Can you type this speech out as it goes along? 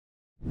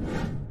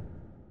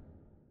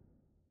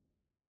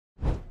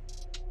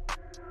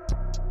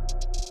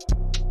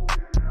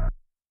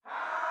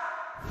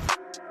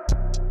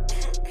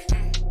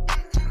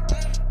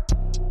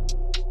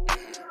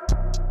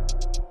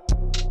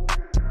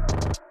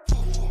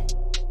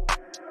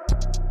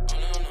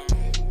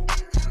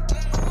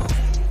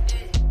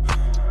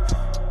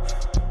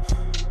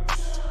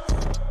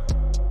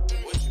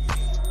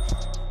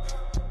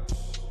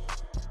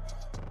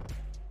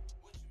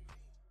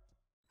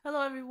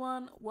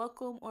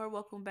everyone,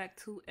 welcome back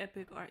to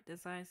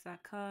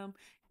epicartdesigns.com.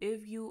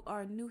 If you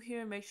are new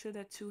here, make sure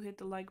that you hit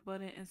the like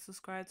button and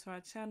subscribe to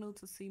our channel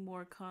to see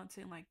more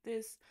content like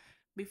this.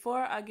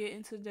 Before I get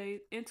into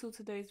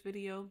today's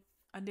video,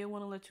 I did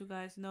want to let you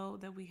guys know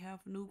that we have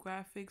new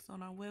graphics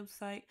on our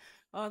website.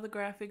 All the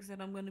graphics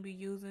that I'm going to be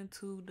using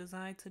to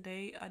design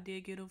today, I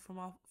did get them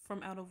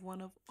from out of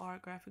one of our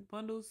graphic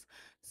bundles.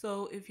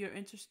 So if you're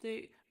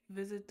interested,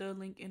 visit the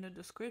link in the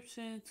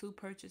description to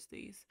purchase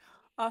these.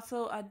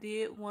 Also, I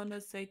did want to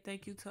say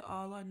thank you to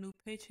all our new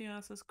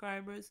Patreon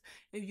subscribers.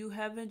 If you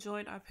haven't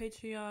joined our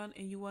Patreon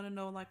and you want to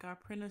know like our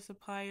printer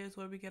suppliers,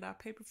 where we get our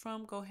paper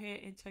from, go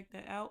ahead and check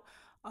that out.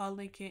 I'll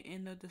link it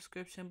in the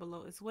description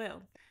below as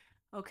well.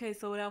 Okay,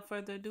 so without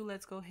further ado,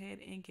 let's go ahead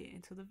and get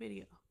into the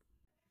video.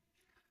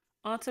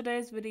 On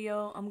today's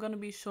video, I'm going to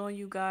be showing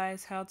you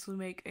guys how to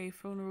make a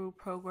funeral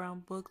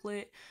program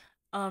booklet.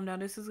 Now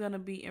this is going to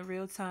be in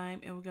real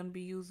time and we're going to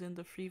be using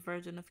the free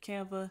version of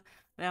Canva.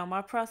 Now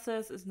my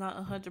process is not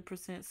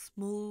 100%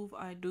 smooth.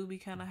 I do be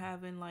kind of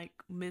having like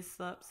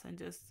mess-ups and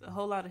just a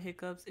whole lot of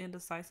hiccups,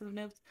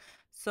 indecisiveness.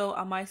 So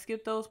I might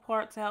skip those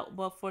parts out,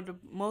 but for the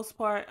most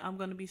part, I'm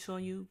going to be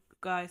showing you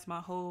guys my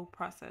whole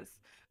process.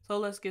 So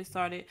let's get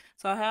started.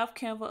 So I have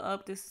Canva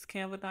up. This is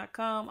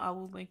canva.com. I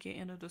will link it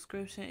in the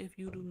description if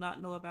you do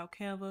not know about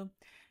Canva.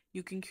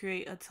 You can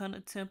create a ton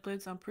of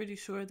templates. I'm pretty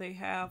sure they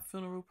have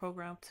funeral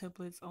program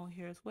templates on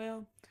here as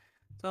well.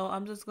 So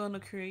I'm just going to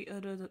create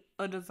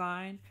a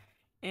design,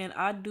 and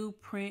I do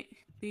print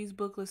these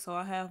booklets, so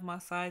I have my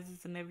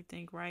sizes and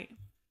everything right.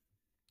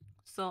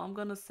 So I'm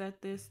going to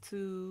set this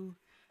to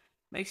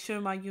make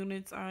sure my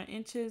units are in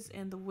inches,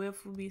 and the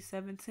width will be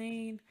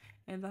 17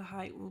 and the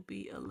height will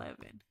be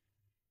 11.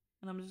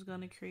 And I'm just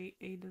going to create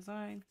a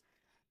design.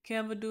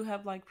 Canva do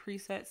have like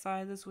preset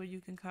sizes where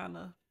you can kind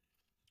of,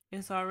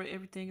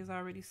 everything is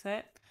already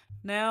set.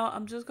 Now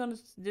I'm just going to,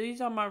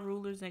 these are my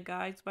rulers and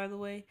guides, by the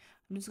way.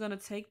 I'm just going to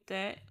take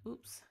that,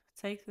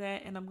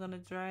 and I'm going to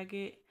drag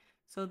it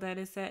so that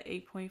it's at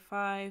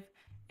 8.5.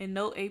 And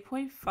note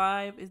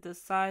 8.5 is the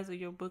size of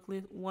your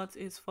booklet once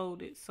it's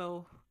folded.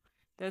 So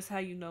that's how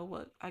you know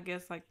what, I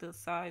guess, like the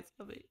size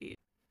of it is.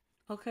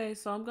 Okay,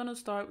 so I'm gonna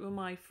start with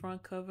my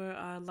front cover.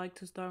 I like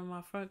to start with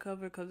my front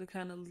cover because it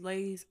kind of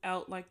lays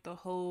out like the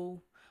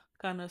whole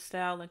kind of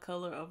style and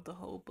color of the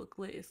whole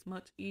booklet. It's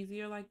much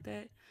easier like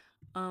that.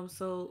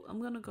 So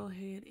I'm gonna go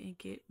ahead and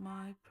get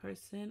my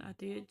person. I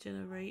did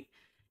generate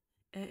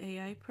an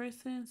AI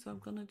person, so I'm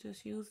gonna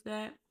just use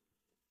that.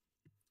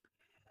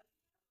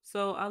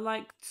 So I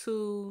like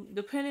to,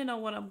 depending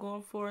on what I'm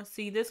going for,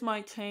 see this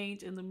might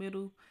change in the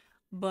middle,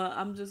 but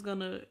I'm just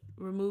gonna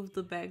remove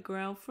the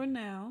background for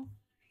now.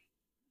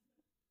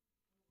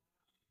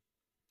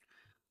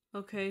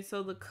 Okay,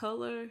 so the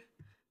color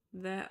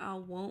that I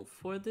want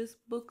for this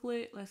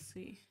booklet, let's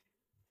see.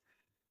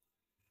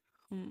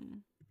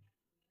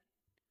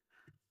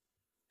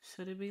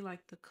 Should it be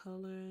like the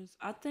colors?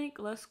 I think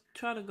let's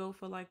try to go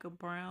for like a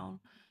brown.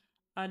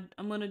 I'm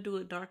gonna do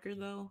it darker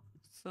though,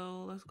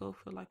 so let's go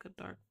for like a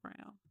dark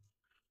brown.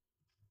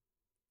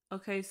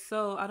 Okay,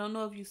 so I don't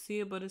know if you see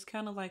it, but it's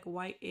kind of like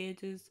white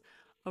edges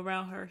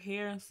around her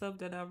hair and stuff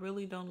that I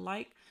really don't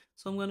like.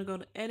 So I'm gonna go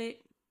to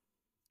edit,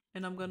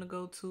 and I'm gonna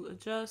go to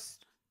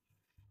adjust,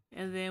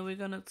 and then we're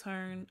gonna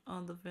turn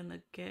on the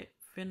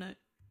vignette.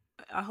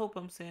 I hope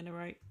I'm saying it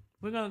right.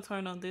 We're gonna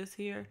turn on this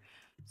here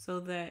so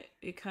that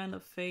it kind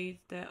of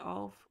fades that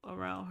off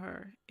around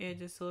her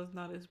edges so it's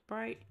not as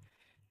bright.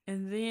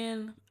 And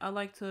then I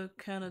like to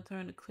kind of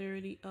turn the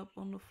clarity up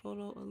on the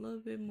photo a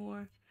little bit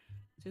more,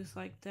 just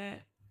like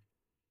that.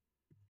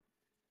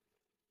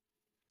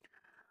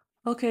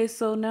 Okay,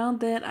 so now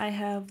that I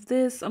have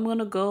this, I'm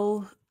gonna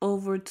go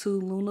over to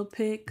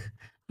Lunapic,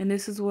 and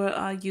this is where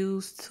I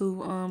use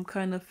to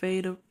kind of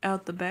fade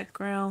out the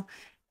background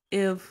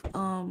if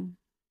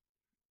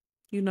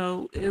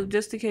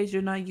just in case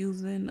you're not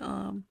using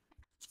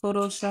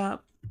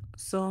Photoshop.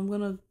 So I'm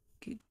gonna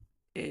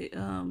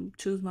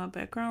choose my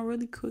background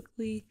really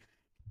quickly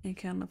and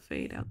kind of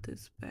fade out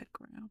this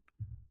background.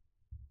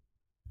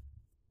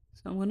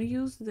 So I'm gonna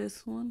use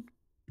this one.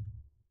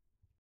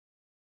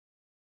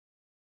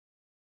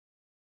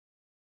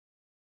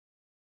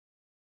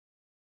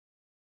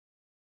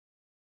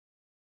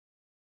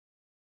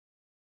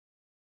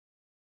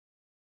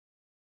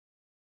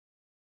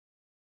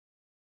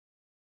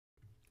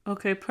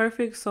 Okay,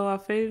 perfect. So I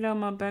faded out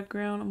my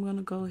background. I'm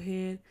gonna go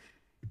ahead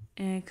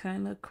and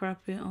kind of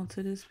crop it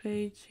onto this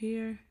page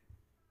here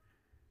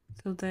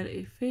so that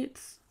it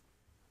fits.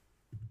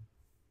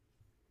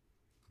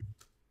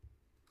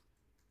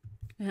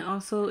 And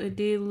also it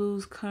did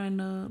lose kind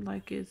of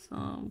like its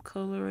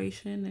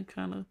coloration and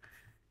kind of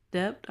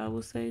depth, I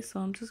would say. So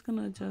I'm just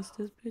gonna adjust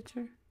this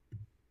picture.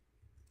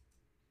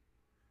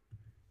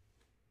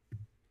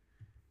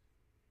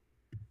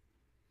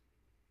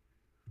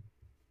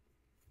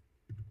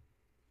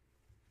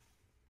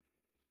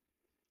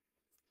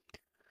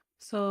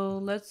 So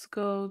let's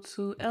go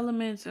to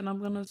elements, and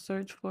I'm gonna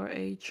search for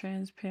a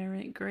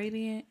transparent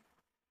gradient.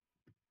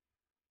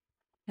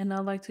 And I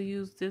like to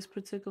use this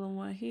particular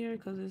one here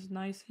because it's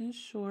nice and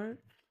short.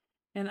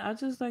 And I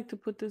just like to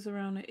put this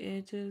around the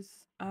edges.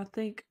 I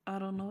think, I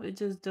don't know, it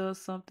just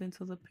does something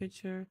to the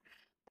picture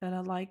that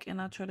I like.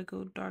 And I try to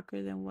go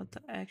darker than what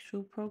the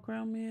actual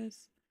program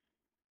is.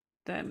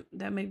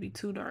 That may be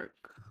too dark.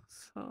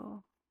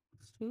 So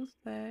let's choose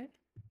that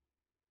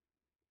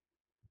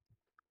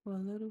for a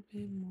little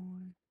bit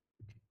more.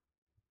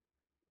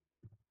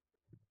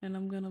 And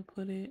I'm gonna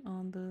put it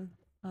on the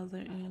other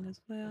end as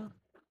well.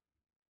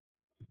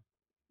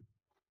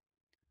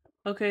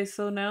 Okay,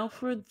 so now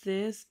for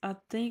this, I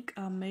think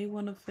I may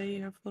want to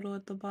fade her photo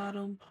at the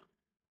bottom.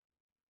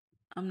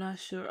 I'm not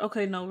sure.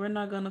 Okay, no, we're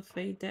not gonna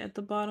fade that at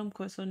the bottom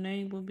because her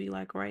name will be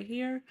like right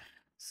here.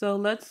 So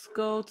let's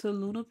go to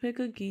Lunapic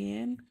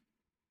again.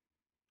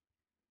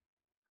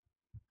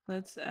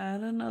 Let's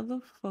add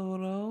another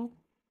photo.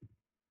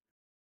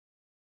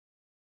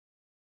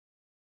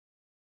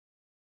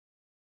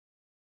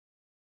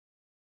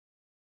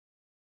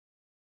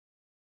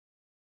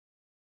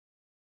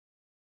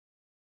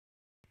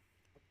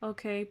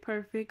 Okay,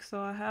 perfect.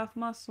 So I have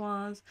my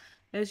swans.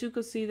 As you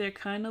can see, they're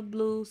kind of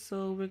blue,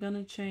 so we're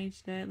gonna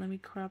change that. Let me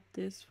crop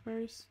this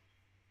first.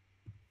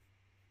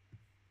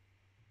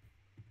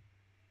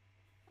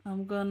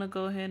 I'm gonna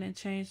go ahead and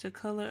change the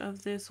color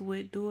of this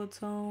with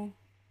duotone.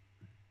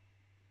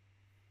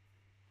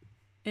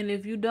 And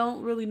if you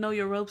don't really know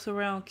your ropes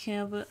around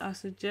Canva, I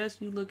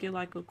suggest you look at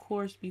like a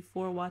course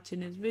before watching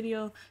this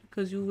video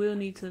because you will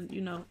need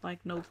to,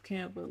 like know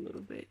Canva a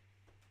little bit.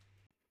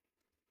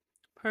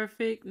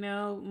 Perfect.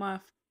 Now my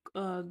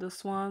the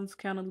swans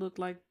kind of look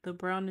like the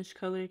brownish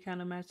color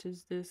kind of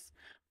matches this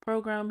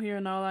program here,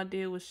 and all I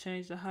did was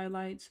change the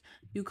highlights.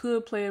 You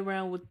could play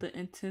around with the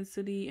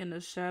intensity and the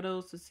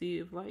shadows to see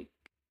if like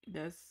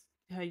that's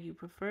how you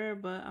prefer,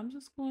 but I'm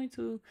just going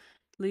to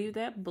leave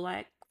that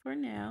black for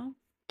now.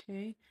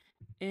 Okay.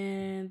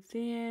 And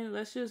then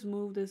let's just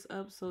move this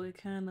up so it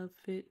kind of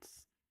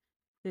fits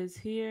this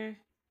here.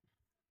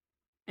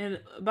 And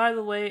by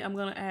the way, I'm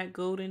going to add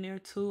gold in there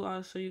too.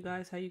 I'll show you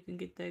guys how you can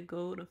get that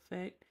gold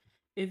effect.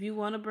 If you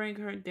want to bring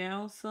her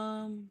down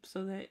some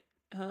so that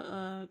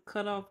her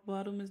cut off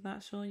bottom is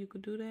not showing, you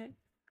could do that.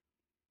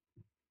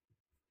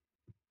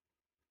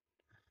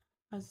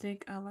 I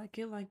think I like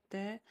it like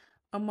that.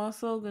 I'm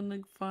also going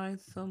to find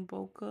some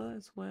bokeh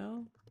as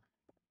well.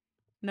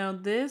 Now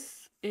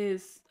this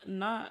is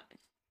not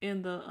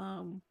in the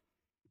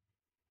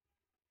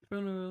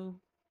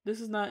funeral.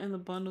 This is not in the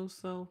bundle,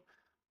 so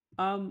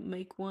I'll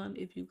make one.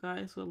 If you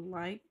guys would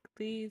like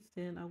these,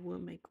 then I will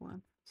make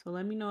one. So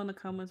let me know in the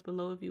comments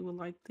below if you would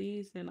like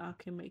these, then I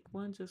can make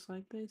one just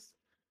like this.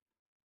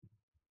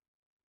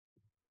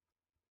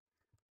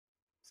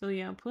 So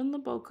yeah, I'm putting the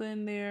bokeh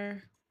in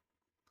there,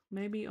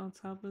 maybe on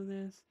top of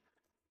this.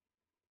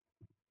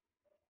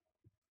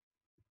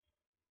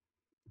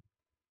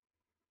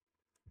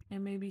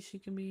 And maybe she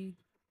can be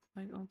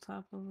like on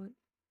top of it.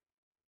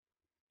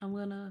 I'm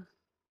gonna,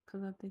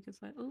 cause I think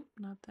it's like, oh,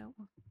 not that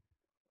one.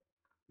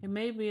 It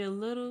may be a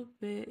little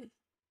bit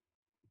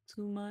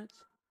too much.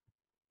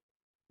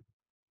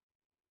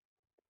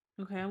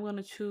 Okay, I'm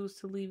gonna choose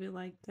to leave it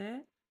like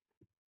that.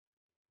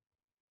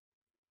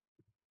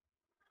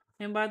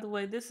 And by the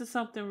way, this is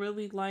something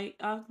really light.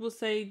 I will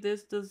say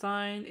this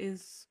design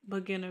is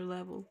beginner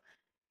level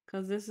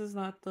because this is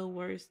not the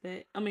worst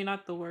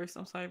not the worst,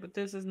 I'm sorry, but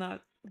this is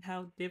not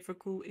how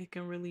difficult it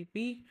can really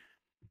be.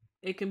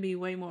 It can be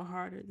way more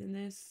harder than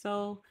this.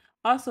 So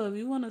also, if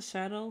you want a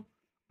shadow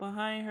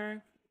behind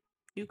her,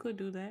 you could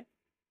do that.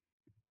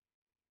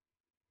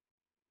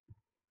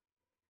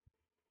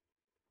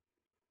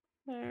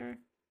 There.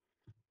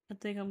 I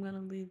think I'm going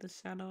to leave the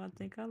shadow. I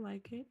think I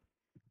like it.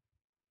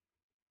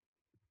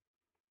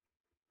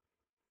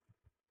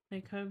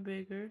 Make her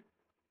bigger.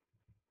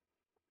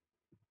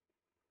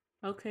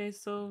 Okay,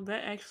 so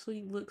that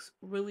actually looks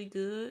really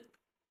good.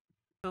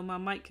 So my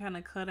mic kind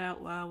of cut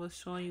out while I was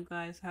showing you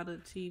guys how to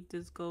achieve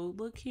this gold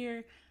look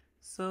here.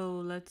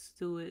 So let's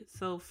do it.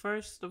 So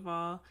first of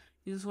all,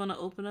 you just want to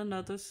open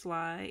another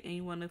slide and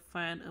you want to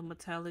find a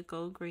metallic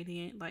gold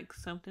gradient, like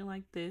something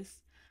like this.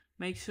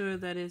 Make sure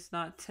that it's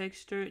not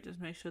textured.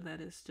 Just make sure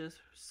that it's just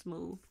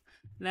smooth.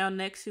 Now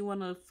next you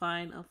want to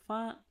find a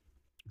font.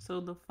 So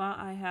the font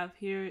I have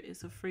here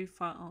is a free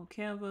font on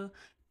Canva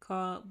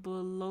called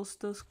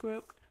Velosta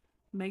Script.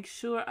 Make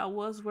sure, I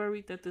was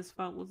worried that this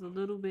font was a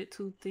little bit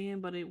too thin,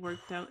 but it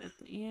worked out at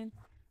the end.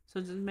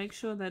 So just make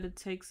sure that it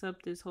takes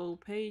up this whole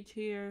page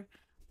here.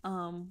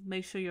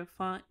 Make sure your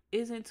font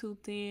isn't too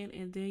thin,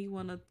 and then you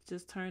want to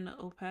just turn the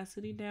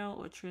opacity down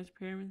or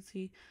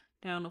transparency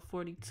down to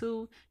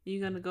 42.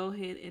 You're going to go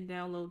ahead and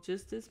download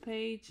just this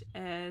page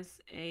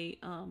as a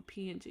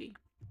PNG.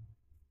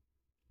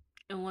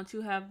 And once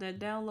you have that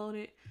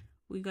downloaded,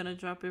 we're going to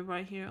drop it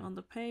right here on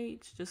the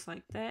page, just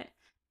like that.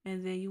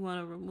 And then you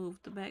want to remove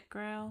the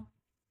background.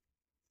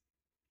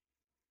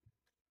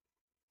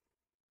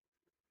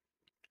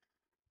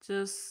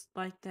 Just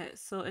like that.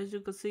 So as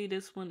you can see,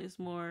 this one is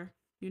more,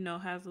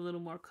 has a little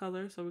more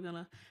color. So we're going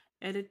to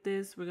edit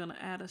this. We're going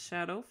to add a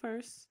shadow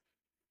first.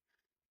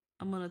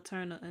 I'm going to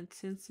turn the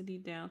intensity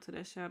down to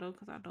that shadow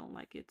because I don't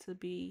like it to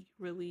be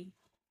really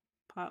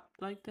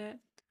popped like that.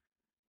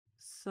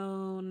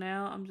 So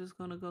now I'm just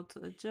going to go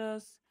to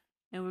adjust,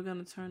 and we're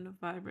going to turn the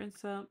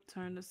vibrance up,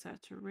 turn the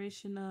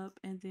saturation up,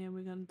 and then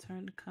we're going to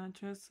turn the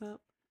contrast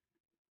up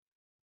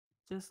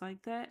just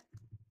like that.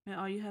 And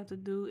all you have to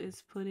do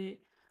is put it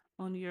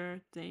on your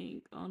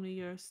thing, on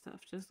your stuff,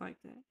 just like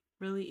that.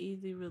 Really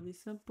easy, really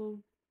simple.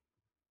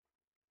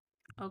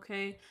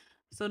 Okay,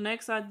 so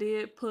next I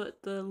did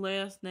put the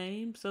last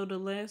name. So the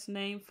last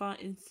name font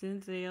is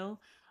Cinzel.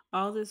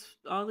 All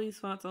these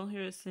fonts on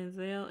here is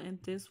Cinzel, and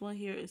this one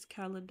here is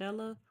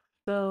Caladella.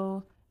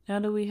 So now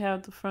that we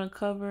have the front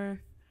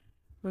cover,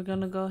 we're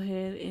gonna go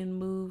ahead and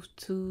move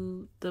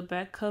to the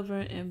back cover,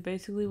 and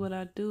basically what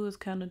I do is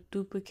kind of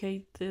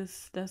duplicate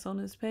this that's on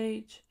this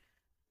page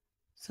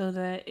so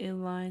that it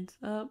lines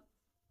up.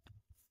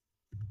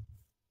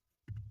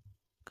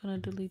 Gonna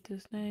delete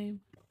this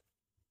name.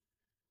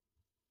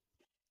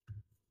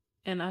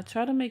 And I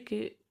try to make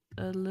it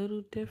a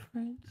little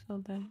different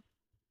so that,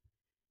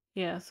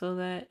 yeah, so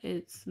that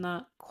it's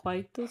not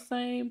quite the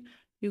same.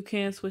 You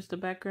can switch the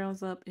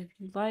backgrounds up if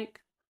you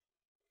like.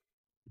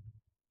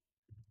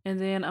 And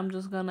then I'm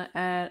just gonna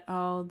add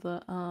all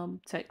the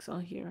text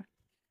on here.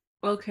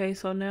 Okay,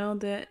 so now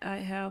that I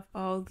have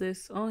all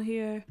this on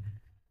here,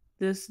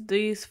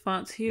 these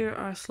fonts here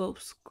are Slope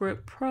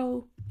Script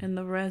Pro, and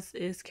the rest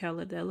is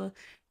Caladella.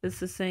 It's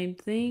the same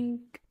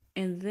thing.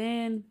 And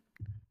then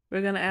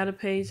we're gonna add a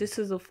page. This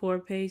is a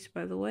 4-page,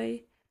 by the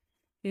way.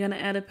 You're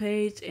gonna add a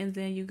page, and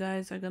then you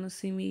guys are gonna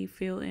see me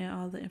fill in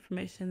all the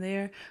information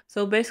there.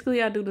 So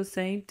basically I do the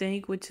same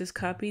thing, which is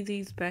copy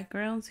these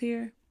backgrounds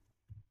here.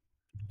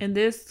 And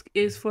this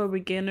is for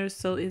beginners,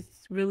 so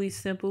it's really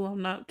simple.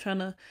 I'm not trying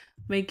to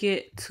make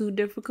it too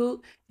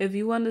difficult. If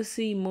you want to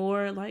see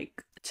more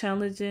like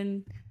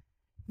challenging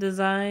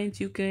designs,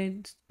 you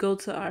can go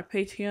to our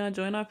Patreon,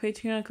 join our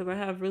Patreon, because I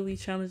have really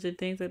challenging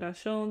things that I've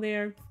shown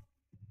there.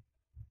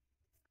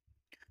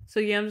 So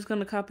yeah, I'm just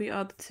gonna copy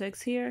all the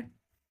text here.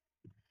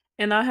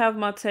 And I have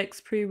my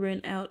text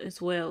pre-written out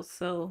as well,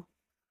 so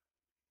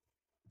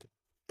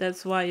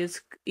that's why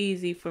it's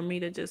easy for me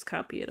to just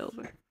copy it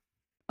over.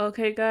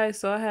 Okay guys,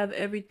 so I have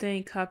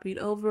everything copied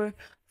over.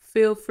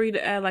 Feel free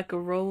to add like a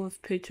row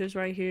of pictures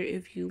right here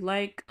if you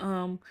like.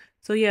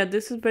 So yeah,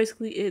 this is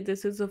basically it.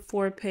 This is a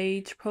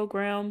 4-page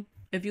program.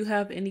 If you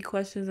have any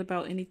questions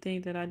about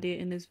anything that I did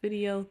in this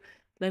video,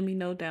 let me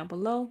know down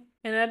below.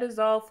 And that is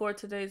all for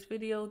today's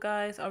video,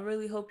 guys. I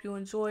really hope you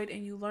enjoyed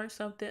and you learned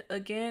something.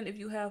 Again, if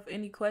you have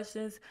any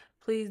questions,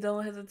 please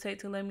don't hesitate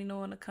to let me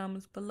know in the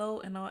comments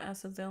below, and I'll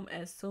answer them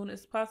as soon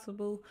as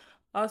possible.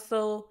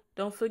 Also,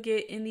 don't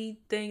forget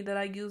anything that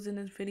I use in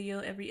this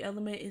video. Every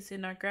element is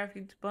in our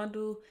graphics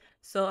bundle,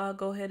 so I'll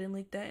go ahead and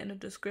link that in the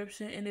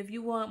description. And if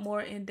you want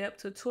more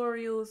in-depth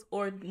tutorials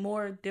or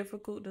more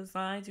difficult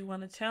designs you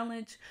want to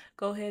challenge,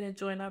 go ahead and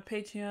join our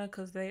Patreon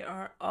because they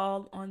are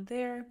all on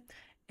there.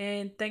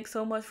 And thanks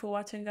so much for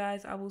watching,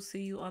 guys. I will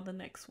see you on the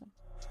next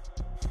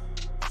one.